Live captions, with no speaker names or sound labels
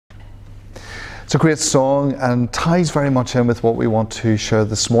It's a great song and ties very much in with what we want to share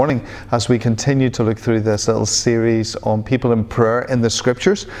this morning as we continue to look through this little series on people in prayer in the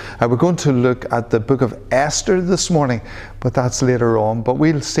scriptures. We're going to look at the book of Esther this morning, but that's later on. But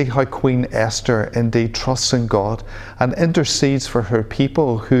we'll see how Queen Esther indeed trusts in God and intercedes for her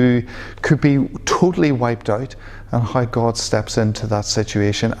people who could be totally wiped out, and how God steps into that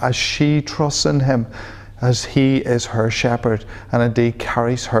situation as she trusts in Him, as He is her shepherd, and indeed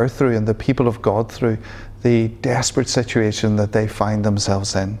carries her through and the people of God through the desperate situation that they find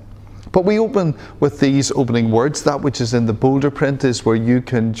themselves in. But we open with these opening words. That which is in the bolder print is where you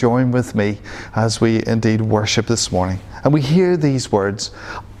can join with me as we indeed worship this morning. And we hear these words: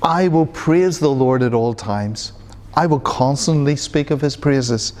 I will praise the Lord at all times. I will constantly speak of His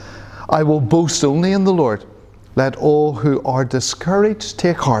praises. I will boast only in the Lord. Let all who are discouraged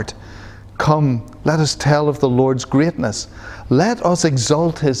take heart. Come, let us tell of the Lord's greatness. Let us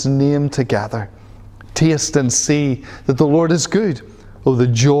exalt His name together. Taste and see that the Lord is good. Oh, the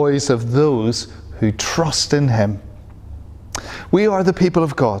joys of those who trust in Him. We are the people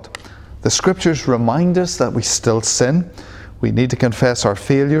of God. The scriptures remind us that we still sin. We need to confess our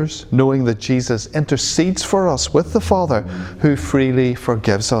failures, knowing that Jesus intercedes for us with the Father, who freely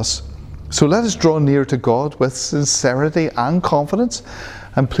forgives us. So let us draw near to God with sincerity and confidence.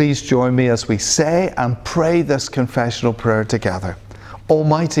 And please join me as we say and pray this confessional prayer together.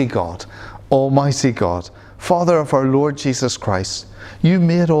 Almighty God, Father of our Lord Jesus Christ, you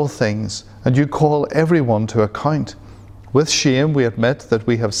made all things, and you call everyone to account. With shame we admit that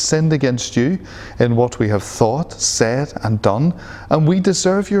we have sinned against you in what we have thought, said and done, and we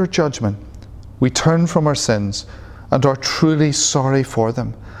deserve your judgment. We turn from our sins and are truly sorry for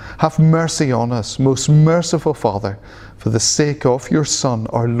them. Have mercy on us, most merciful Father, for the sake of your Son,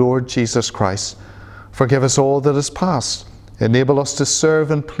 our Lord Jesus Christ. Forgive us all that is past. Enable us to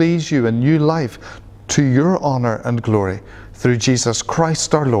serve and please you in new life, to your honour and glory, through Jesus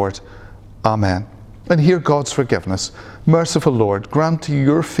Christ our Lord. Amen. And hear God's forgiveness. Merciful Lord, grant to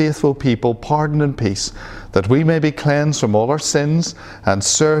your faithful people pardon and peace, that we may be cleansed from all our sins and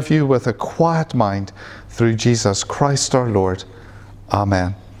serve you with a quiet mind, through Jesus Christ our Lord.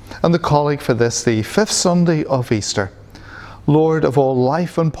 Amen. And the colleague for this, the fifth Sunday of Easter. Lord of all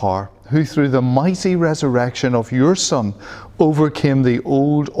life and power, who through the mighty resurrection of your Son overcame the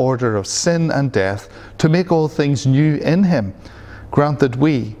old order of sin and death to make all things new in Him, grant that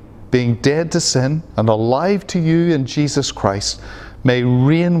we, being dead to sin and alive to you in Jesus Christ, may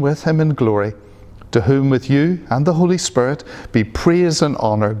reign with Him in glory, to whom with you and the Holy Spirit be praise and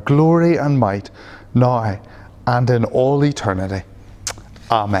honour, glory and might, now and in all eternity.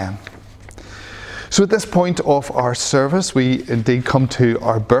 Amen. So at this point of our service, we indeed come to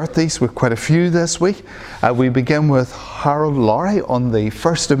our birthdays. We've quite a few this week. We begin with Harold Lowry on the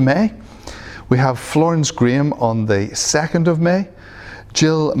 1st of May. We have Florence Graham on the 2nd of May.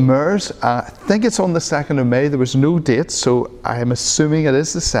 Jill Mears, I think it's on the 2nd of May. There was no date, so I am assuming it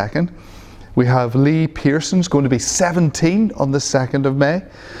is the 2nd. We have Lee Pearson's going to be 17 on the 2nd of May.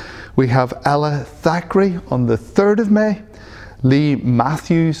 We have Ella Thackeray on the 3rd of May. Lee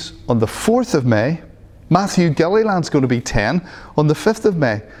Matthews on the 4th of May. Matthew Gilliland's going to be 10 on the 5th of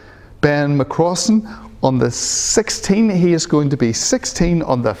May. Ben McCrossan on the 16th, he is going to be 16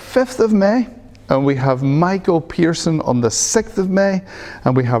 on the 5th of May. And we have Michael Pearson on the 6th of May.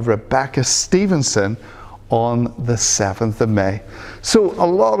 And we have Rebecca Stevenson on the 7th of May. So a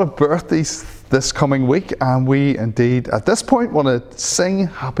lot of birthdays this coming week, and we indeed at this point want to sing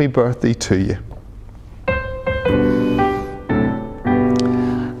happy birthday to you.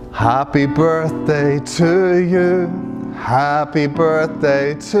 Happy birthday to you, happy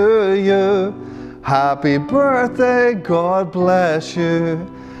birthday to you, happy birthday, God bless you,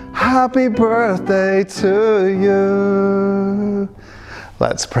 happy birthday to you.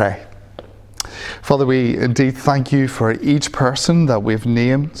 Let's pray. Father, we indeed thank you for each person that we've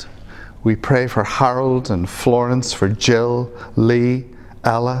named. We pray for Harold and Florence, for Jill, Lee,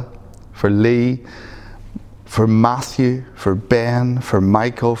 Ella, for Lee, for Matthew, for Ben, for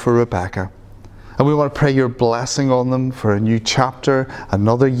Michael, for Rebecca. And we want to pray your blessing on them for a new chapter,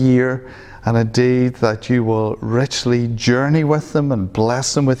 another year, and indeed that you will richly journey with them and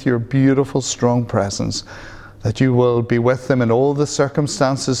bless them with your beautiful, strong presence, that you will be with them in all the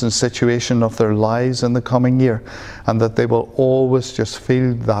circumstances and situation of their lives in the coming year, and that they will always just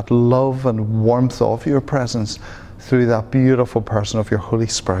feel that love and warmth of your presence through that beautiful person of your Holy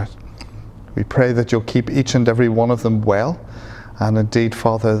Spirit. We pray that you'll keep each and every one of them well, and indeed,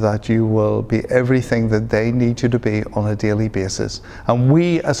 Father, that you will be everything that they need you to be on a daily basis. And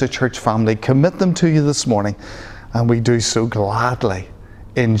we as a church family commit them to you this morning, and we do so gladly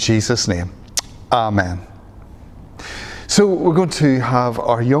in Jesus' name. Amen. So we're going to have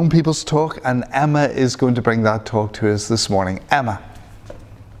our young people's talk, and Emma is going to bring that talk to us this morning. Emma.